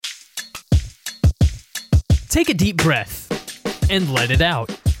Take a deep breath and let it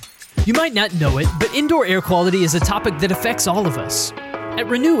out. You might not know it, but indoor air quality is a topic that affects all of us. At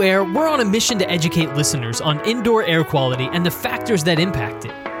Renew Air, we're on a mission to educate listeners on indoor air quality and the factors that impact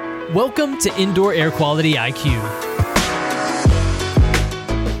it. Welcome to Indoor Air Quality IQ.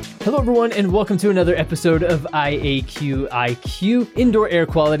 Hello, everyone, and welcome to another episode of IAQ, Indoor Air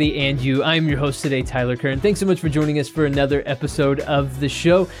Quality and You. I'm your host today, Tyler Kern. Thanks so much for joining us for another episode of the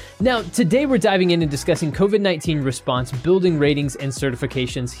show. Now, today we're diving in and discussing COVID-19 response, building ratings, and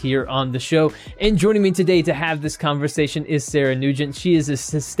certifications here on the show. And joining me today to have this conversation is Sarah Nugent. She is a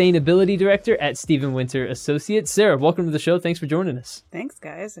Sustainability Director at Stephen Winter Associates. Sarah, welcome to the show. Thanks for joining us. Thanks,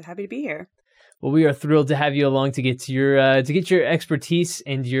 guys. I'm happy to be here. Well, we are thrilled to have you along to get your expertise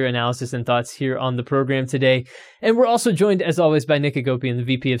and your analysis and thoughts here on the program today. And we're also joined, as always, by Nick Agopian, the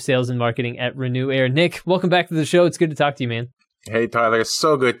VP of Sales and Marketing at Renew Air. Nick, welcome back to the show. It's good to talk to you, man. Hey, Tyler.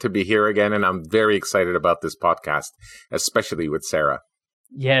 So good to be here again, and I'm very excited about this podcast, especially with Sarah.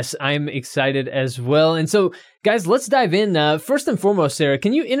 Yes, I'm excited as well. And so, guys, let's dive in. First and foremost, Sarah,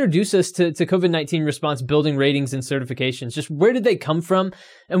 can you introduce us to COVID-19 response, building ratings, and certifications? Just where did they come from,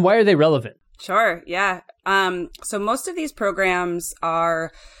 and why are they relevant? Sure. Yeah. So most of these programs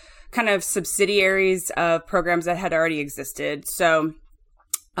are kind of subsidiaries of programs that had already existed. So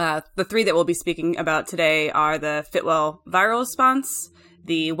the three that we'll be speaking about today are the Fitwel Viral Response,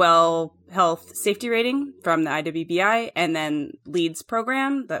 the Well Health Safety Rating from the IWBI, and then LEADS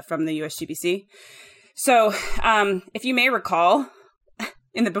program from the USGBC. So if you may recall,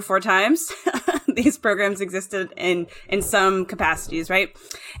 in the before times, these programs existed in some capacities, right?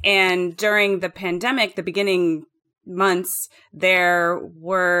 And during the pandemic, the beginning months, there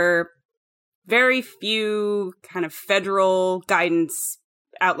were very few kind of federal guidance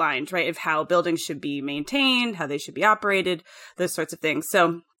outlined, right, of how buildings should be maintained, how they should be operated, those sorts of things.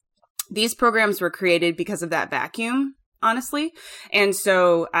 So these programs were created because of that vacuum, honestly. And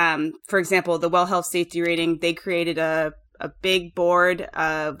so, for example, the Well Health Safety Rating, they created a big board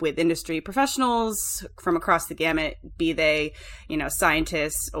with industry professionals from across the gamut, be they,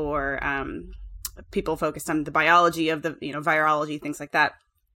 scientists or people focused on the biology of the, virology, things like that,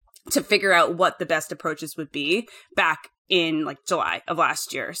 to figure out what the best approaches would be back in like July of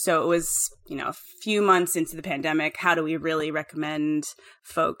last year. So it was, a few months into the pandemic. How do we really recommend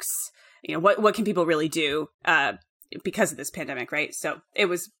folks, what can people really do because of this pandemic, right? So it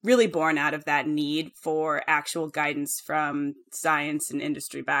was really born out of that need for actual guidance from science and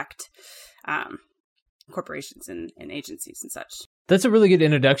industry-backed corporations and agencies and such. That's a really good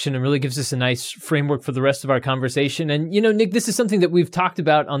introduction and really gives us a nice framework for the rest of our conversation. And, Nick, this is something that we've talked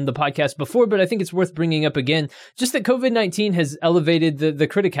about on the podcast before, but I think it's worth bringing up again, just that COVID-19 has elevated the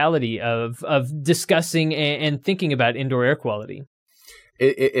criticality of discussing and thinking about indoor air quality.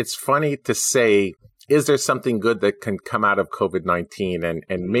 It's funny to say, is there something good that can come out of COVID-19?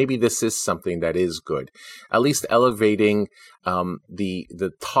 And maybe this is something that is good, at least elevating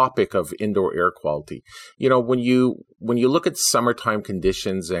the topic of indoor air quality. When you look at summertime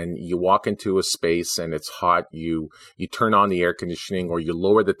conditions and you walk into a space and it's hot, you turn on the air conditioning or you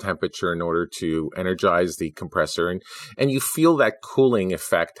lower the temperature in order to energize the compressor, and you feel that cooling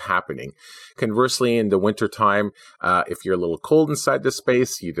effect happening. Conversely, in the wintertime, if you're a little cold inside the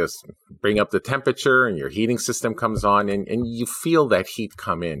space, you just bring up the temperature and your heating system comes on and you feel that heat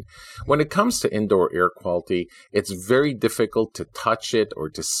come in. When it comes to indoor air quality, it's very difficult to touch it or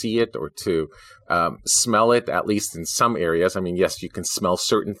to see it or to smell it, at least in some areas. I mean, yes, you can smell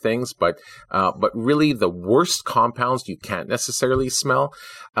certain things, but really the worst compounds you can't necessarily smell.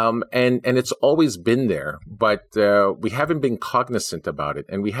 And it's always been there, but we haven't been cognizant about it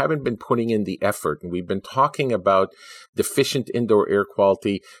and we haven't been putting in the effort. And we've been talking about deficient indoor air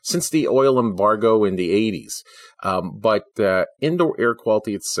quality since the oil embargo in the 80s. But indoor air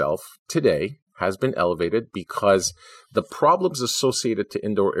quality itself today has been elevated because the problems associated to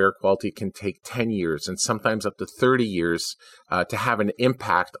indoor air quality can take 10 years and sometimes up to 30 years to have an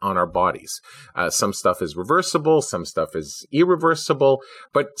impact on our bodies. Some stuff is reversible, some stuff is irreversible,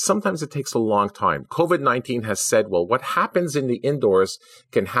 but sometimes it takes a long time. COVID-19 has said, well, what happens in the indoors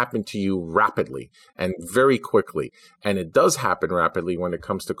can happen to you rapidly and very quickly. And it does happen rapidly when it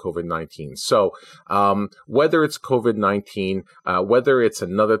comes to COVID-19. So whether it's COVID-19, whether it's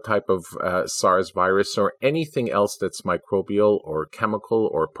another type of SARS virus or anything else that's microbial or chemical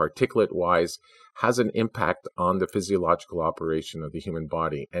or particulate-wise, has an impact on the physiological operation of the human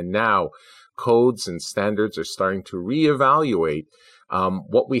body. And now codes and standards are starting to reevaluate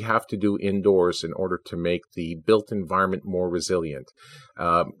what we have to do indoors in order to make the built environment more resilient.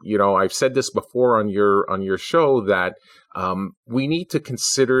 I've said this before on your show that we need to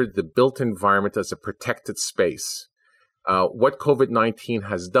consider the built environment as a protected space. What COVID-19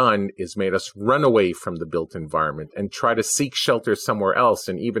 has done is made us run away from the built environment and try to seek shelter somewhere else.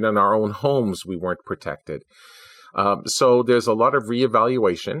 And even in our own homes, we weren't protected. So there's a lot of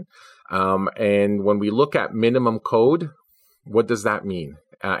reevaluation. And when we look at minimum code, what does that mean?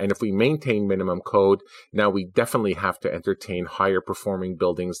 And if we maintain minimum code, now we definitely have to entertain higher performing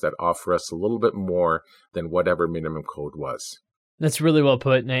buildings that offer us a little bit more than whatever minimum code was. That's really well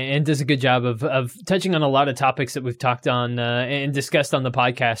put, and does a good job of touching on a lot of topics that we've talked on and discussed on the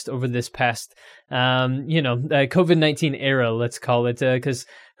podcast over this past, COVID-19 era, let's call it, because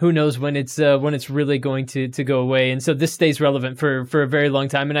who knows when it's really going to go away. And so this stays relevant for a very long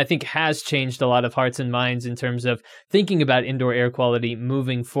time, and I think has changed a lot of hearts and minds in terms of thinking about indoor air quality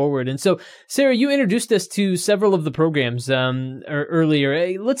moving forward. And so, Sarah, you introduced us to several of the programs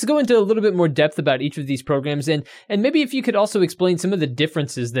earlier. Let's go into a little bit more depth about each of these programs, and maybe if you could also explain some of the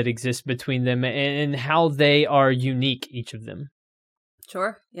differences that exist between them and how they are unique, each of them.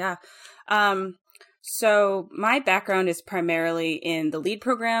 Sure. Yeah. So my background is primarily in the LEED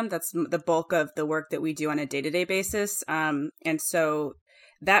program. That's the bulk of the work that we do on a day-to-day basis. And so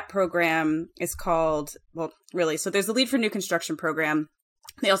that program is called, so there's the LEED for New Construction program.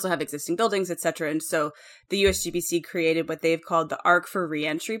 They also have existing buildings, et cetera. And so the USGBC created what they've called the ARC for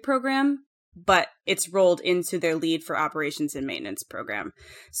Reentry program, but it's rolled into their LEED for Operations and Maintenance program.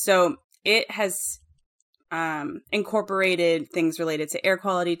 So it has incorporated things related to air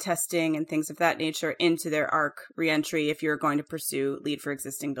quality testing and things of that nature into their ARC reentry if you're going to pursue LEED for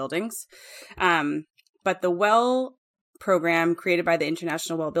existing buildings. But the WELL program created by the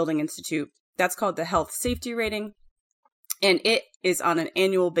International Well Building Institute, that's called the Health Safety Rating. And it is on an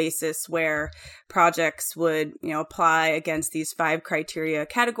annual basis where projects would, apply against these 5 criteria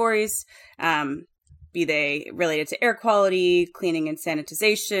categories, be they related to air quality, cleaning and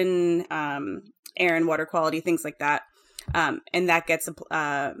sanitization, air and water quality, things like that. And that gets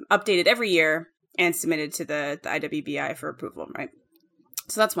updated every year and submitted to the IWBI for approval, right?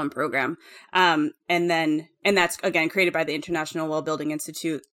 So that's one program. And that's, again, created by the International Well Building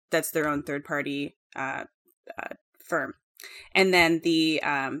Institute. That's their own third-party firm. And then the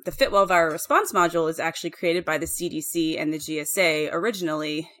Fitwel Viral Response Module is actually created by the CDC and the GSA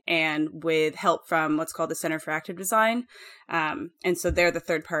originally, and with help from what's called the Center for Active Design. And so they're the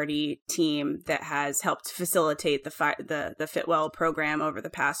third-party team that has helped facilitate the Fitwel program over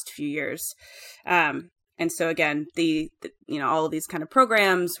the past few years. And so again, all of these kind of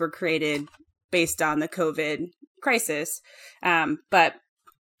programs were created based on the COVID crisis, but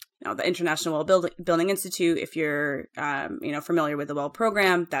the International Well Building Institute, if you're, familiar with the WELL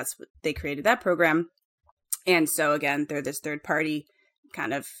program, that's what they created that program. And so again, they're this third party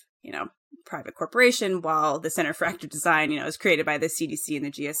kind of, private corporation, while the Center for Active Design, is created by the CDC and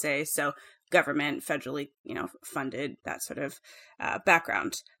the GSA. So government, federally, funded, that sort of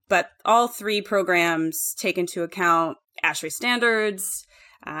background. But all 3 programs take into account ASHRAE standards,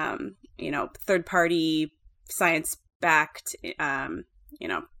 third party science backed,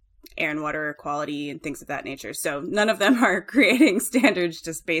 air and water quality and things of that nature. So none of them are creating standards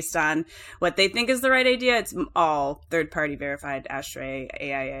just based on what they think is the right idea. It's all third-party verified, ASHRAE,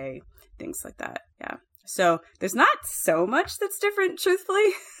 AIA, things like that. Yeah. So there's not so much that's different, truthfully.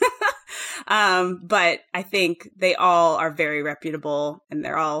 But I think they all are very reputable and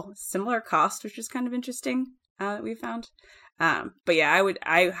they're all similar cost, which is kind of interesting that we found. But yeah,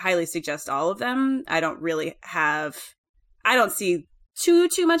 I highly suggest all of them. I don't see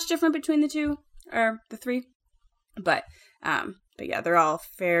too much different between the 2 or the 3, but yeah, they're all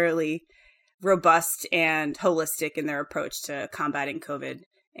fairly robust and holistic in their approach to combating COVID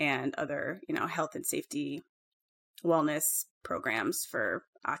and other, health and safety wellness programs for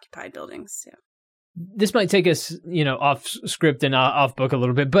occupied buildings. Yeah. This might take us, off script and off book a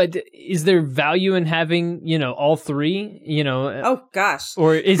little bit, but is there value in having, all 3, Oh gosh.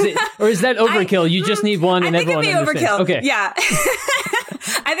 Or is that overkill? You just need one and everyone understands. I think it'd be overkill. Okay. Yeah.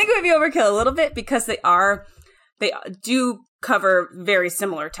 I think it would be overkill a little bit because they do cover very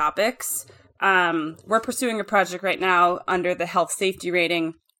similar topics. We're pursuing a project right now under the health safety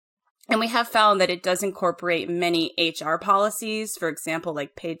rating, and we have found that it does incorporate many HR policies, for example,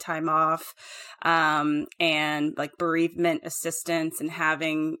 like paid time off, and like bereavement assistance and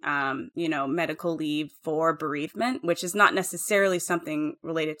having, medical leave for bereavement, which is not necessarily something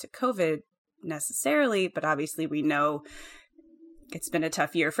related to COVID necessarily, but obviously we know it's been a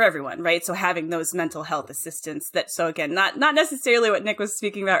tough year for everyone, right? So having those mental health assistants so again, not necessarily what Nick was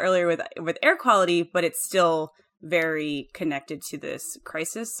speaking about earlier with air quality, but it's still very connected to this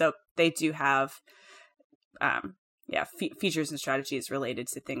crisis. So they do have, features and strategies related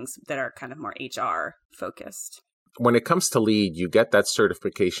to things that are kind of more HR focused. When it comes to LEED, you get that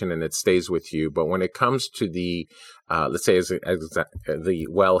certification and it stays with you. But when it comes to the, let's say, as the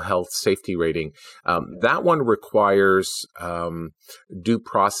WELL Health Safety Rating, that one requires due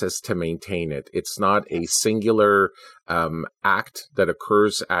process to maintain it. It's not a singular act that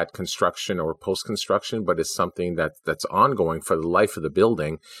occurs at construction or post-construction, but it's something that's ongoing for the life of the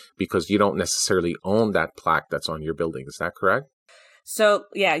building, because you don't necessarily own that plaque that's on your building. Is that correct? So,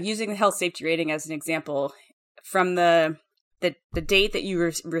 yeah, using the health safety rating as an example, from the date that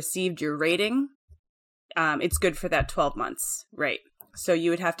you received your rating, it's good for that 12 months, right? So you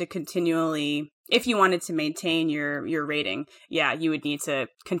would have to continually, if you wanted to maintain your rating, you would need to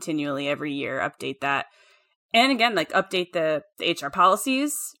continually every year update that. And again, like update the HR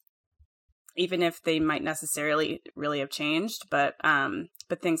policies, even if they might necessarily really have changed, but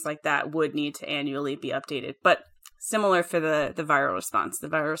things like that would need to annually be updated. But similar for the viral response. The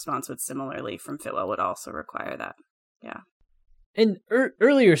viral response would similarly from Fitwel would also require that. Yeah. And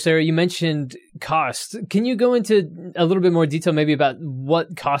earlier, Sarah, you mentioned costs. Can you go into a little bit more detail maybe about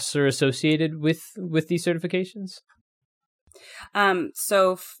what costs are associated with these certifications?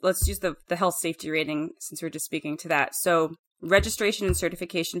 So let's use the health safety rating since we're just speaking to that. So registration and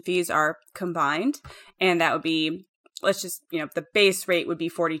certification fees are combined, and that would be, the base rate would be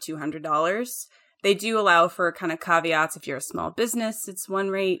 $4,200. They do allow for kind of caveats. If you're a small business, it's one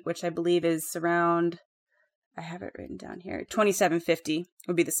rate, which I believe is around, I have it written down here, $2,750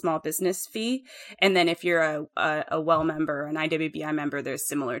 would be the small business fee. And then if you're a WELL member, an IWBI member, there's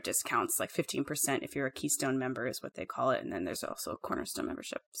similar discounts, like 15% if you're a Keystone member is what they call it. And then there's also a Cornerstone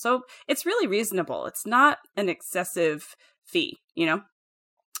membership. So it's really reasonable. It's not an excessive fee,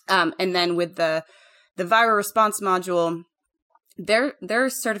 And then with the viral response module, their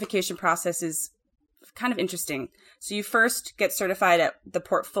certification process is kind of interesting. So you first get certified at the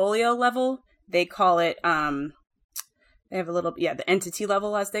portfolio level. They call it, they have the entity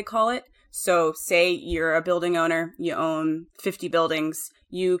level as they call it. So say you're a building owner, you own 50 buildings,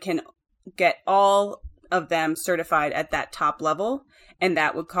 you can get all of them certified at that top level. And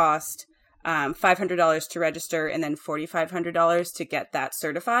that would cost $500 to register and then $4,500 to get that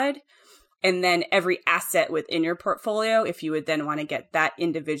certified. And then every asset within your portfolio, if you would then want to get that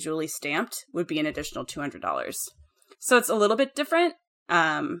individually stamped, would be an additional $200. So it's a little bit different,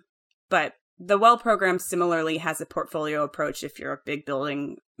 but the WELL program similarly has a portfolio approach. If you're a big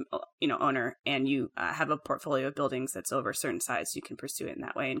building, owner, and you have a portfolio of buildings that's over a certain size, you can pursue it in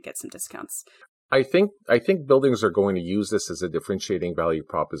that way and get some discounts. I think buildings are going to use this as a differentiating value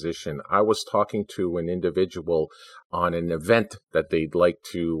proposition. I was talking to an individual on an event that they'd like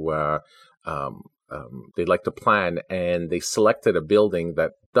to plan, and they selected a building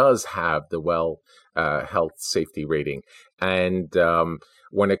that does have the WELL Health Safety Rating. And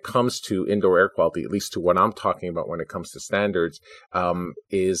when it comes to indoor air quality, at least to what I'm talking about when it comes to standards, and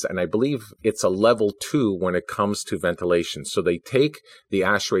I believe it's a level 2 when it comes to ventilation. So they take the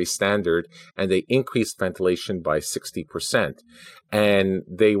ASHRAE standard and they increase ventilation by 60%. And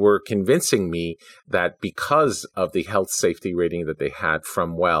they were convincing me that because of the health safety rating that they had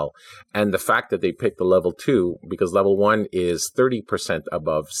from WELL, and the fact that they picked the level 2, because level 1 is 30%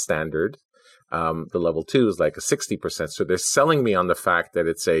 above standard, the level 2 is like a 60%. So they're selling me on the fact that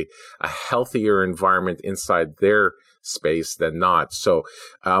it's a healthier environment inside their space than not. So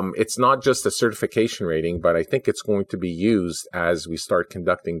it's not just a certification rating, but I think it's going to be used as we start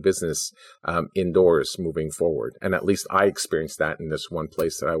conducting business indoors moving forward. And at least I experienced that in this one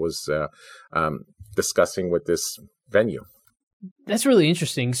place that I was discussing with this venue. That's really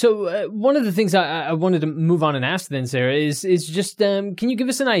interesting. So one of the things I wanted to move on and ask then, Sarah, is just can you give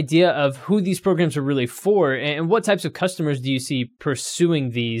us an idea of who these programs are really for, and what types of customers do you see pursuing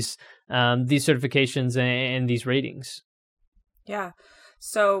these certifications and these ratings? Yeah.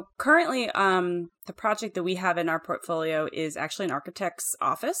 So currently, the project that we have in our portfolio is actually an architect's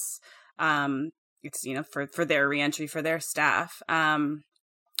office. It's for their reentry for their staff.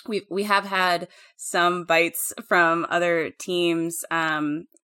 We have had some bites from other teams. One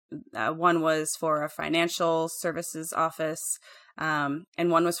was for a financial services office, and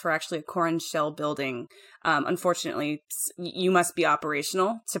one was for actually a core and shell building. Unfortunately, you must be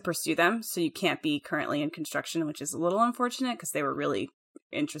operational to pursue them, so you can't be currently in construction, which is a little unfortunate because they were really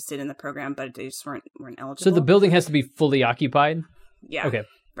interested in the program, but they just weren't eligible. So the building has to be fully occupied? Yeah. Okay.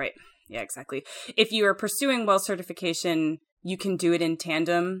 Right. Yeah, exactly. If you are pursuing WELL certification, you can do it in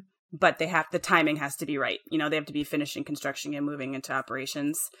tandem, but the timing has to be right. You know, they have to be finishing construction and moving into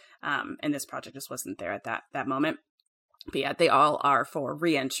operations. And this project just wasn't there at that moment. But yeah, they all are for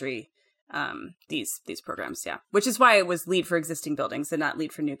reentry. These programs, yeah, which is why it was LEED for existing buildings and not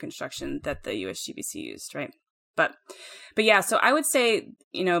LEED for new construction that the USGBC used, right? But yeah, so I would say,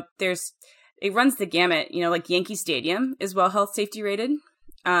 you know, it runs the gamut. You know, like Yankee Stadium is well health safety rated.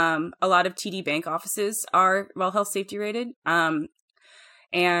 A lot of TD Bank offices are well health safety rated.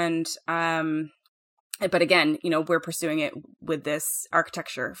 But again, you know, we're pursuing it with this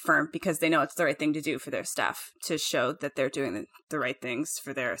architecture firm because they know it's the right thing to do for their staff to show that they're doing the right things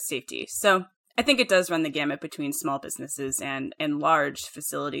for their safety. So I think it does run the gamut between small businesses and large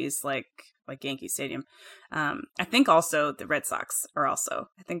facilities like Yankee Stadium. I think also the Red Sox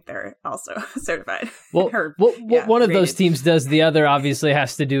they're also certified. Well, one of those teams does, the other obviously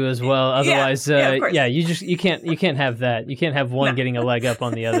has to do as well. Otherwise, you can't have that. You can't have one getting a leg up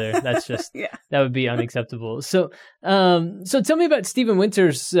on the other. That's just that would be unacceptable. So tell me about Stephen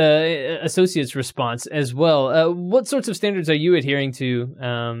Winter's associates response as well. What sorts of standards are you adhering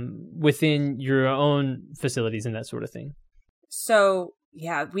to within your own facilities and that sort of thing? So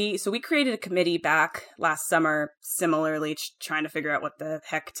we created a committee back last summer, similarly trying to figure out what the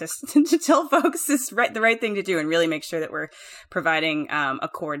heck to tell folks is the right thing to do and really make sure that we're providing a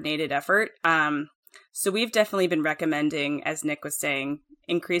coordinated effort. So we've definitely been recommending, as Nick was saying,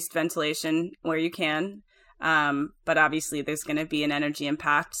 increased ventilation where you can. But obviously there's going to be an energy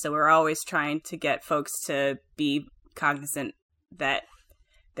impact. So we're always trying to get folks to be cognizant that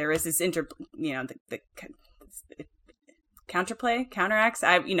there is this counteracts,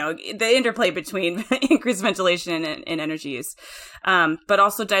 the interplay between increased ventilation and energy use, but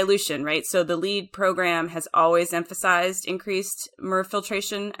also dilution, right? So the LEED program has always emphasized increased MERV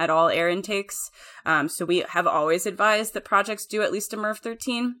filtration at all air intakes. So we have always advised that projects do at least a MERV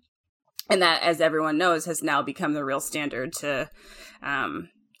 13. And that, as everyone knows, has now become the real standard to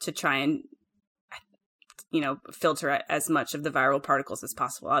try and, filter as much of the viral particles as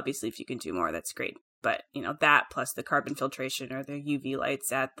possible. Obviously, if you can do more, that's great. But, that plus the carbon filtration or the UV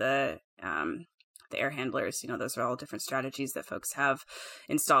lights at the air handlers, those are all different strategies that folks have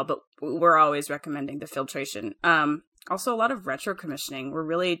installed. But we're always recommending the filtration. Also, a lot of retro commissioning. We're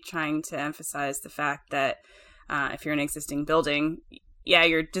really trying to emphasize the fact that if you're an existing building,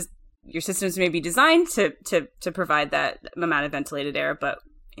 your systems may be designed to provide that amount of ventilated air, but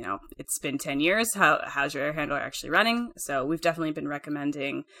it's been 10 years. How's your air handler actually running? So we've definitely been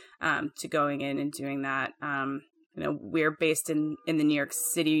recommending to going in and doing that. We're based in the New York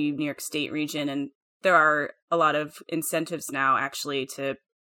City, New York State region, and there are a lot of incentives now actually to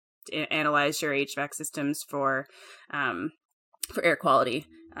analyze your HVAC systems for air quality.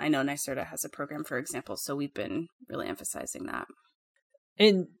 I know NYSERDA has a program, for example, so we've been really emphasizing that.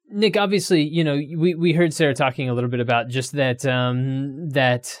 And Nick, obviously, we heard Sarah talking a little bit about just that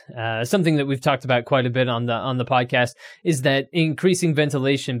something that we've talked about quite a bit on the podcast is that increasing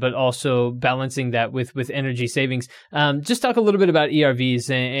ventilation, but also balancing that with energy savings. Just talk a little bit about ERVs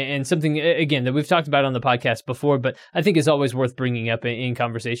and something, again, that we've talked about on the podcast before, but I think is always worth bringing up in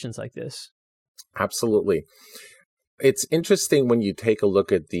conversations like this. Absolutely. It's interesting when you take a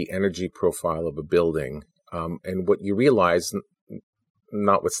look at the energy profile of a building and what you realize,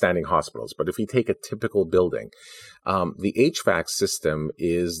 notwithstanding hospitals, but if you take a typical building, the HVAC system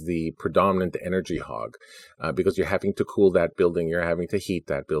is the predominant energy hog because you're having to cool that building, you're having to heat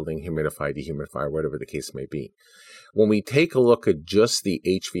that building, humidify, dehumidify, whatever the case may be. When we take a look at just the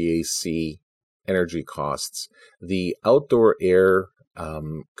HVAC energy costs, the outdoor air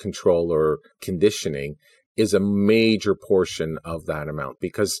control or conditioning is a major portion of that amount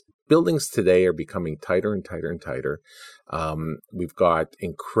because buildings today are becoming tighter and tighter and tighter. We've got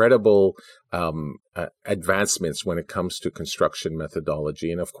incredible advancements when it comes to construction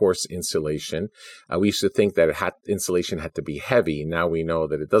methodology and, of course, insulation. We used to think that insulation had to be heavy. Now we know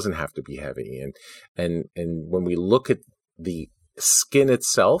that it doesn't have to be heavy. And when we look at the skin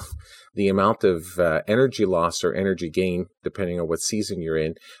itself, the amount of energy loss or energy gain, depending on what season you're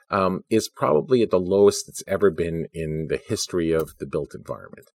in, is probably at the lowest it's ever been in the history of the built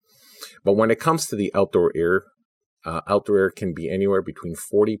environment. But when it comes to the outdoor air can be anywhere between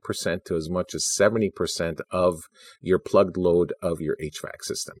 40% to as much as 70% of your plugged load of your HVAC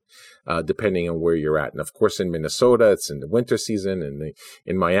system, depending on where you're at. And of course, in Minnesota, it's in the winter season, and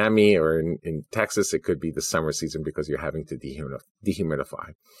in Miami or in Texas, it could be the summer season because you're having to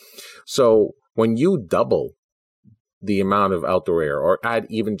dehumidify. So when you double the amount of outdoor air or add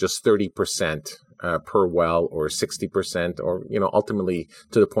even just 30% per well or 60% or, ultimately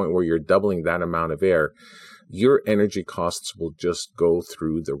to the point where you're doubling that amount of air, your energy costs will just go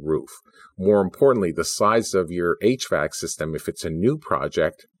through the roof. More importantly, the size of your HVAC system, if it's a new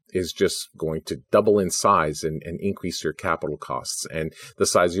project, is just going to double in size and increase your capital costs. And the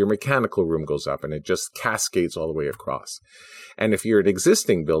size of your mechanical room goes up, and it just cascades all the way across. And if you're an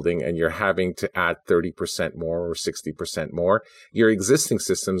existing building and you're having to add 30% more or 60% more, your existing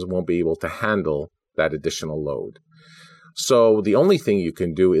systems won't be able to handle that additional load. So the only thing you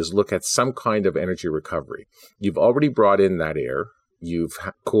can do is look at some kind of energy recovery. You've already brought in that air. You've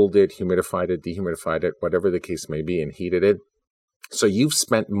cooled it, humidified it, dehumidified it, whatever the case may be, and heated it. So you've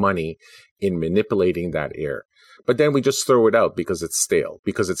spent money in manipulating that air. But then we just throw it out because it's stale,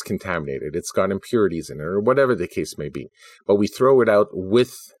 because it's contaminated, it's got impurities in it, or whatever the case may be. But we throw it out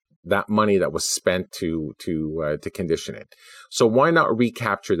with that money that was spent to condition it. So why not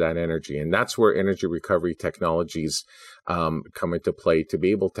recapture that energy? And that's where energy recovery technologies come into play to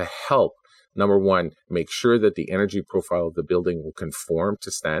be able to help. Number one, make sure that the energy profile of the building will conform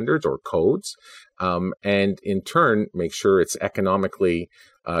to standards or codes, and in turn, make sure it's economically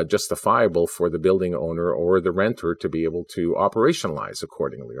justifiable for the building owner or the renter to be able to operationalize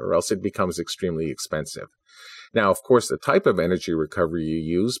accordingly, or else it becomes extremely expensive. Now, of course, the type of energy recovery you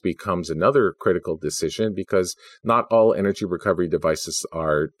use becomes another critical decision, because not all energy recovery devices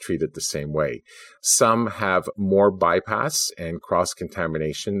are treated the same way. Some have more bypass and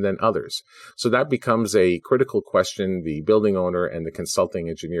cross-contamination than others. So that becomes a critical question the building owner and the consulting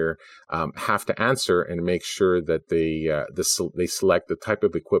engineer have to answer, and make sure that they select the type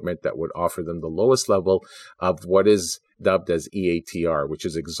of equipment that would offer them the lowest level of what is dubbed as EATR, which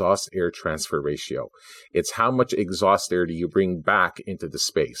is exhaust air transfer ratio. It's how much exhaust air do you bring back into the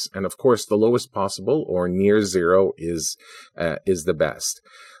space. And of course, the lowest possible or near zero is the best.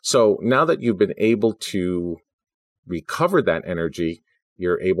 So now that you've been able to recover that energy,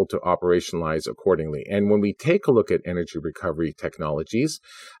 you're able to operationalize accordingly. And when we take a look at energy recovery technologies,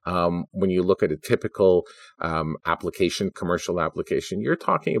 when you look at a typical application, commercial application, you're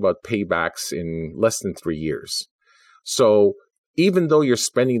talking about paybacks in less than 3 years. So even though you're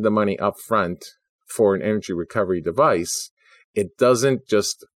spending the money up front for an energy recovery device, it doesn't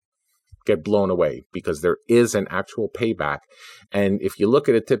just get blown away, because there is an actual payback. And if you look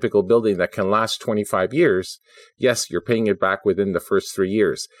at a typical building that can last 25 years, yes, you're paying it back within the first 3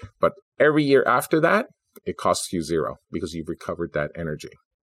 years. But every year after that, it costs you zero, because you've recovered that energy.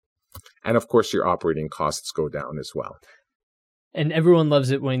 And of course, your operating costs go down as well. And everyone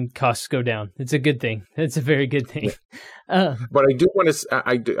loves it when costs go down. It's a good thing. It's a very good thing. But I do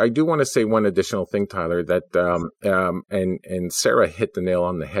want to say one additional thing, Tyler, that and Sarah hit the nail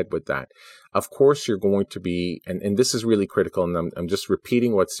on the head with that. Of course, you're going to be, and this is really critical, and I'm just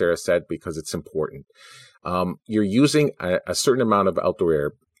repeating what Sarah said because it's important. You're using a certain amount of outdoor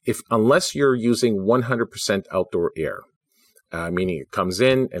air. Unless you're using 100% outdoor air, meaning it comes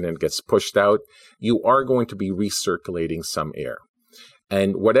in and then gets pushed out, you are going to be recirculating some air.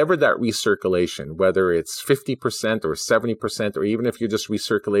 And whatever that recirculation, whether it's 50% or 70%, or even if you're just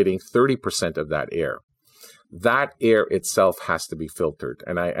recirculating 30% of that air itself has to be filtered.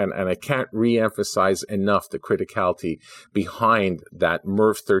 And I can't re-emphasize enough the criticality behind that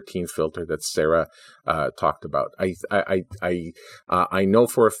MERV 13 filter that Sarah talked about. I know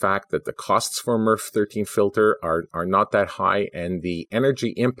for a fact that the costs for a MERV 13 filter are not that high, and the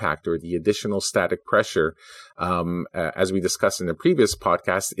energy impact or the additional static pressure, as we discussed in the previous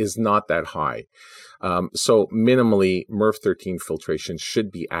podcast, is not that high. So minimally, MERV 13 filtration should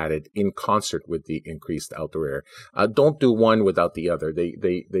be added in concert with the increased outdoor air. Don't do one without the other. They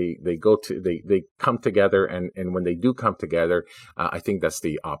come together, and when they do come together, I think that's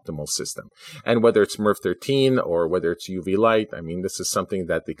the optimal system. And whether it's MERV 13 or whether it's UV light, I mean, this is something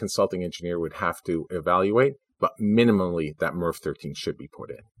that the consulting engineer would have to evaluate, but minimally that MERV 13 should be put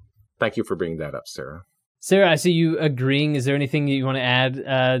in. Thank you for bringing that up, Sarah. Sarah, I see you agreeing. Is there anything that you want to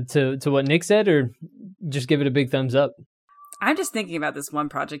add to what Nick said, or just give it a big thumbs up? I'm just thinking about this one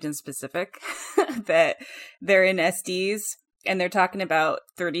project in specific that they're in SDs and they're talking about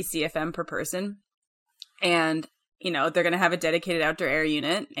 30 CFM per person. And, they're going to have a dedicated outdoor air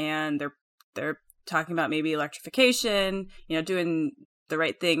unit, and they're talking about maybe electrification, doing the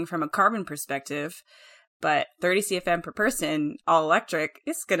right thing from a carbon perspective. But 30 CFM per person, all electric,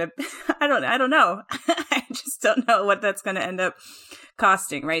 is going to, I don't know. I just don't know what that's going to end up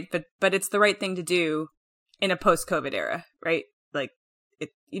costing, right? But it's the right thing to do in a post-COVID era, right? Like,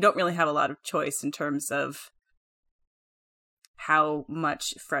 you don't really have a lot of choice in terms of how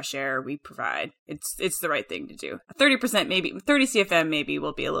much fresh air we provide. It's the right thing to do. 30%, maybe 30 CFM, maybe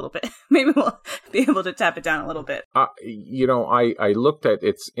we'll be a little bit, maybe we'll be able to tap it down a little bit. I looked at,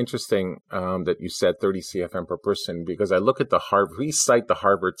 it's interesting that you said 30 CFM per person, because I look at we cite the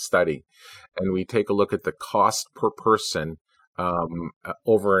Harvard study, and we take a look at the cost per person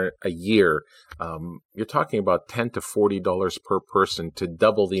over a year. You're talking about $10 to $40 per person to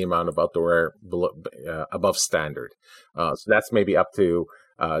double the amount of outdoor air above standard. So that's maybe up to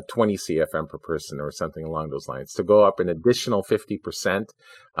 20 CFM per person or something along those lines. To go up an additional 50%,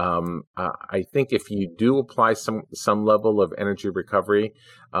 I think if you do apply some level of energy recovery,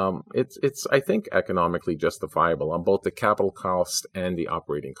 it's I think economically justifiable on both the capital cost and the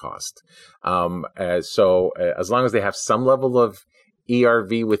operating cost. As long as they have some level of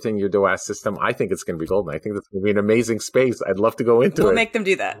ERV within your DOAS system, I think it's going to be golden. I think that's going to be an amazing space. I'd love to go into it. We'll make them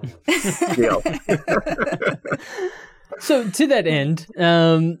do that. Deal. So to that end,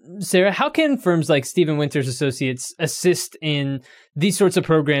 Sarah, how can firms like Stephen Winters Associates assist in these sorts of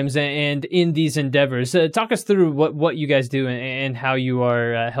programs and in these endeavors? Talk us through what you guys do and how you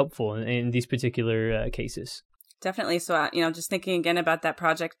are helpful in these particular cases. Definitely. So, just thinking again about that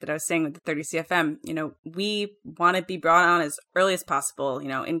project that I was saying with the 30 CFM, we want to be brought on as early as possible,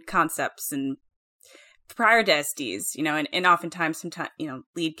 in concepts and prior to SDs, and oftentimes,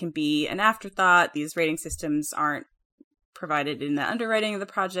 lead can be an afterthought. These rating systems aren't provided in the underwriting of the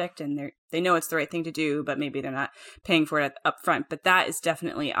project, and they know it's the right thing to do, but maybe they're not paying for it up front. But that is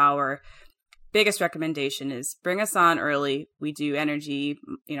definitely our biggest recommendation, is bring us on early. We do energy,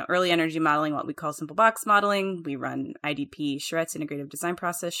 early energy modeling, what we call simple box modeling. We run IDP charrettes, integrative design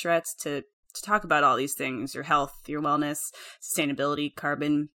process charrettes, to talk about all these things: your health, your wellness, sustainability,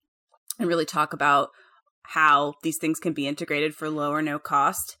 carbon, and really talk about how these things can be integrated for low or no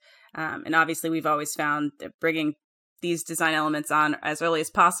cost. And obviously, we've always found that bringing these design elements on as early as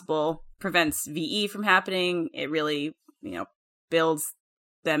possible prevents VE from happening. It really, builds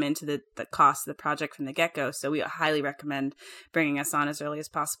them into the cost of the project from the get-go. So we highly recommend bringing us on as early as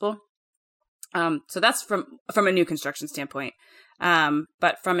possible. So that's from a new construction standpoint.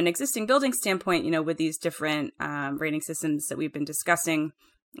 But from an existing building standpoint, with these different rating systems that we've been discussing,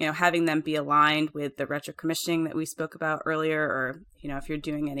 having them be aligned with the retro commissioning that we spoke about earlier, or, if you're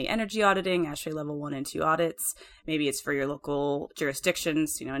doing any energy auditing, ASHRAE level 1 and 2 audits, maybe it's for your local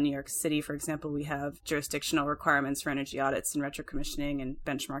jurisdictions. In New York City, for example, we have jurisdictional requirements for energy audits and retro commissioning and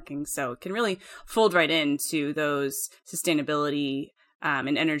benchmarking. So it can really fold right into those sustainability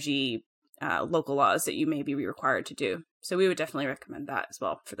and energy local laws that you may be required to do. So we would definitely recommend that as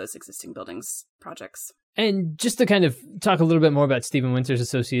well for those existing buildings projects. And just to kind of talk a little bit more about Stephen Winters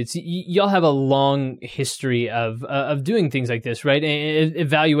Associates, y'all have a long history of doing things like this, right?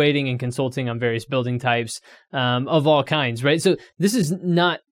 Evaluating and consulting on various building types of all kinds, right? So this is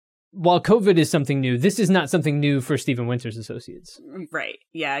not, while COVID is something new, this is not something new for Stephen Winters Associates. Right.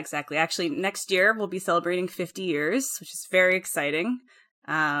 Yeah, exactly. Actually, next year we'll be celebrating 50 years, which is very exciting.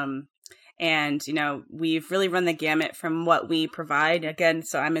 And, we've really run the gamut from what we provide. Again,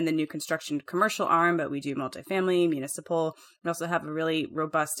 so I'm in the new construction commercial arm, but we do multifamily, municipal. We also have a really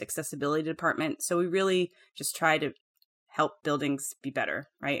robust accessibility department. So we really just try to help buildings be better,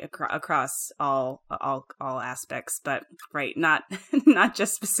 right? Across all aspects, but right, not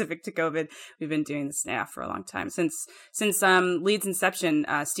just specific to COVID. We've been doing this now for a long time. Since LEED's inception,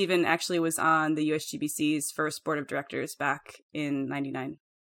 Stephen actually was on the USGBC's first board of directors back in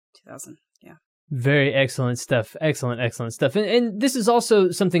 2000. Yeah. Very excellent stuff. Excellent stuff. And this is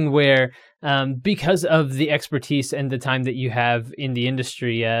also something where, because of the expertise and the time that you have in the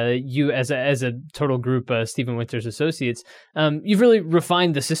industry, you as a total group, Stephen Winters Associates, you've really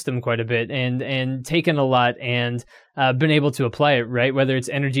refined the system quite a bit and taken a lot and been able to apply it, right? Whether it's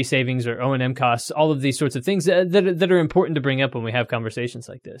energy savings or O&M costs, all of these sorts of things that are important to bring up when we have conversations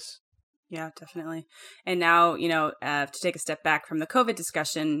like this. Yeah, definitely. And now, to take a step back from the COVID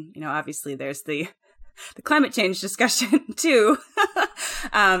discussion, obviously there's the climate change discussion too.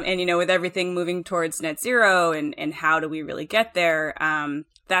 And, with everything moving towards net zero and how do we really get there,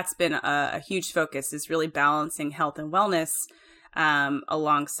 that's been a huge focus, is really balancing health and wellness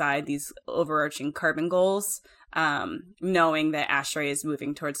alongside these overarching carbon goals, knowing that ASHRAE is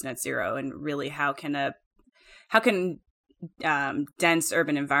moving towards net zero, and really how can dense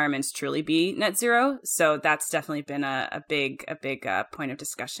urban environments truly be net zero. So that's definitely been a big point of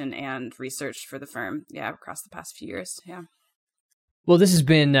discussion and research for the firm, across the past few years. Yeah. Well, this has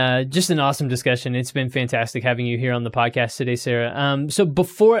been just an awesome discussion. It's been fantastic having you here on the podcast today, Sarah. So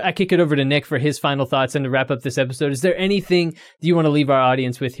before I kick it over to Nick for his final thoughts and to wrap up this episode, is there anything you want to leave our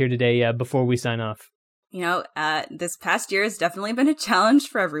audience with here today before we sign off? This past year has definitely been a challenge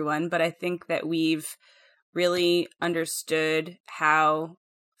for everyone, but I think that we've really understood how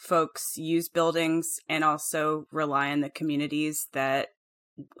folks use buildings and also rely on the communities that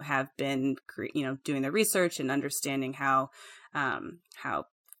have been, doing the research and understanding how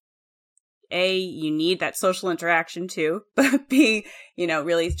A, you need that social interaction too, but B,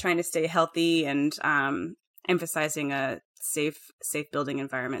 really trying to stay healthy and emphasizing a safe building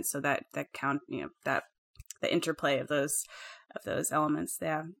environment. So that that the interplay of those elements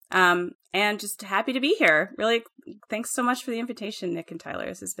there. And just happy to be here. Really, thanks so much for the invitation, Nick and Tyler.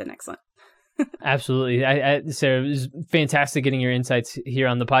 This has been excellent. Absolutely. Sarah, it was fantastic getting your insights here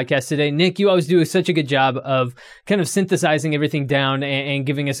on the podcast today. Nick, you always do such a good job of kind of synthesizing everything down and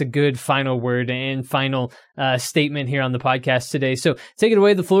giving us a good final word and final statement here on the podcast today. So take it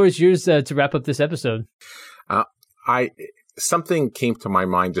away. The floor is yours to wrap up this episode. Something came to my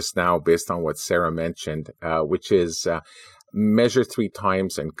mind just now based on what Sarah mentioned, which is measure 3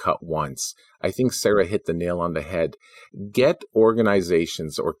 times and cut once. I think Sarah hit the nail on the head. Get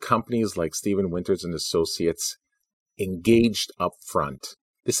organizations or companies like Stephen Winters and Associates engaged up front.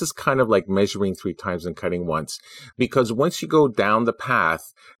 This is kind of like measuring 3 times and cutting once, because once you go down the path,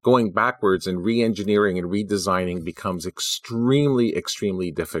 going backwards and re-engineering and redesigning becomes extremely,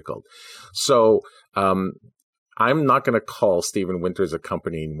 extremely difficult. So, I'm not going to call Stephen Winters a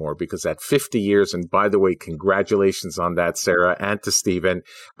company anymore, because at 50 years, and by the way, congratulations on that, Sarah, and to Stephen,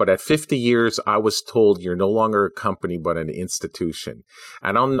 but at 50 years, I was told you're no longer a company, but an institution.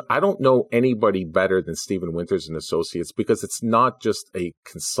 And I don't know anybody better than Stephen Winters and Associates, because it's not just a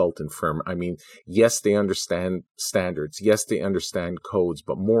consultant firm. I mean, yes, they understand standards. Yes, they understand codes,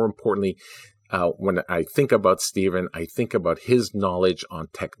 but more importantly, when I think about Stephen, I think about his knowledge on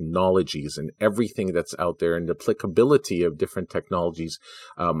technologies and everything that's out there and the applicability of different technologies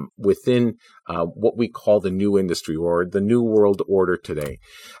within what we call the new industry or the new world order today.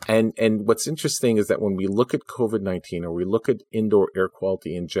 And what's interesting is that when we look at COVID-19 or we look at indoor air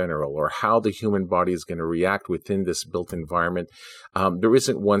quality in general, or how the human body is going to react within this built environment, there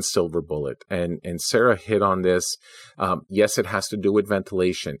isn't one silver bullet. And Sarah hit on this. Yes, it has to do with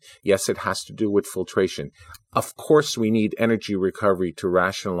ventilation. Yes, it has to do with filtration. Of course, we need energy recovery to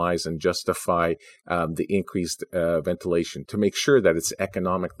rationalize and justify the increased ventilation to make sure that it's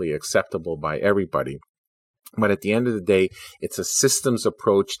economically acceptable by everybody. But at the end of the day, it's a systems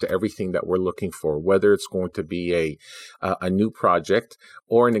approach to everything that we're looking for, whether it's going to be a new project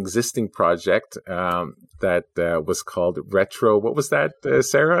or an existing project that was called retro. What was that,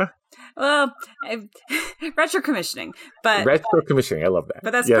 Sarah? Well, retro commissioning, but retro commissioning. I love that.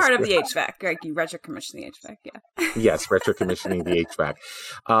 But that's part of the HVAC, right? You retro commission the HVAC, yeah. Yes, retro commissioning the HVAC.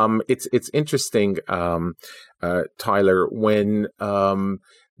 It's interesting, Tyler, when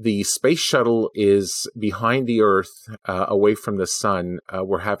the space shuttle is behind the Earth, away from the sun.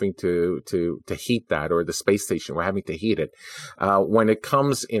 We're having to heat that, or the space station, we're having to heat it. When it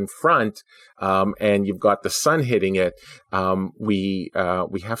comes in front, and you've got the sun hitting it, we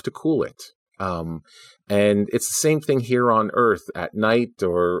have to cool it. And it's the same thing here on Earth at night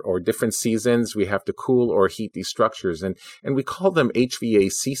or different seasons. We have to cool or heat these structures, and we call them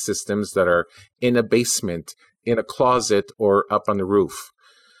HVAC systems that are in a basement, in a closet, or up on the roof.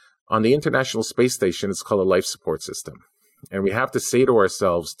 On the International Space Station, it's called a life support system. And we have to say to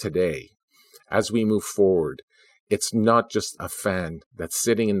ourselves today, as we move forward, it's not just a fan that's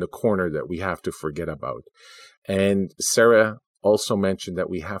sitting in the corner that we have to forget about. And Sarah also mentioned that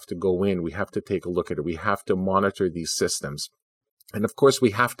we have to go in, we have to take a look at it, we have to monitor these systems. And of course,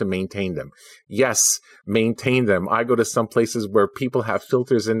 we have to maintain them. Yes, maintain them. I go to some places where people have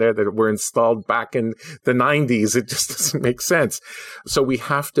filters in there that were installed back in the 90s. It just doesn't make sense. So we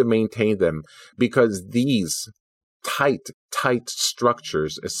have to maintain them, because these tight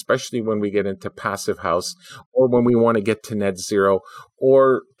structures, especially when we get into passive house, or when we want to get to net zero,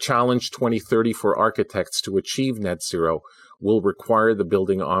 or challenge 2030 for architects to achieve net zero, will require the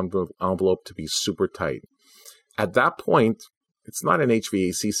building envelope to be super tight. At that point, it's not an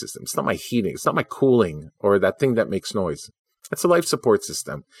HVAC system. It's not my heating. It's not my cooling or that thing that makes noise. It's a life support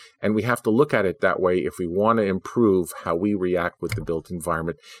system. And we have to look at it that way if we want to improve how we react with the built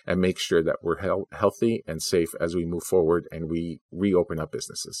environment and make sure that we're healthy and safe as we move forward and we reopen up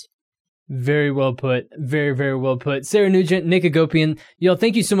businesses. Very well put. Very, very well put. Sarah Nugent, Nick Agopian, y'all,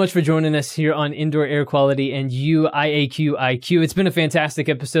 thank you so much for joining us here on Indoor Air Quality and IAQ IQ. It's been a fantastic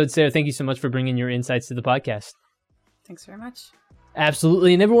episode. Sarah, thank you so much for bringing your insights to the podcast. Thanks very much.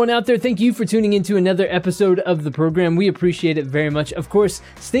 Absolutely. And everyone out there, thank you for tuning into another episode of the program. We appreciate it very much. Of course,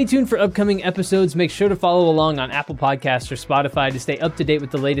 stay tuned for upcoming episodes. Make sure to follow along on Apple Podcasts or Spotify to stay up to date with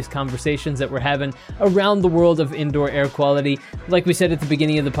the latest conversations that we're having around the world of indoor air quality. Like we said at the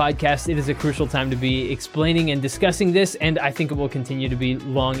beginning of the podcast, it is a crucial time to be explaining and discussing this, and I think it will continue to be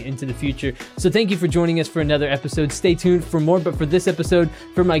long into the future. So thank you for joining us for another episode. Stay tuned for more, but for this episode,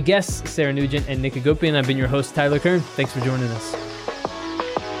 for my guests, Sarah Nugent and Nick Agopian, I've been your host, Tyler Kern. Thanks for joining us.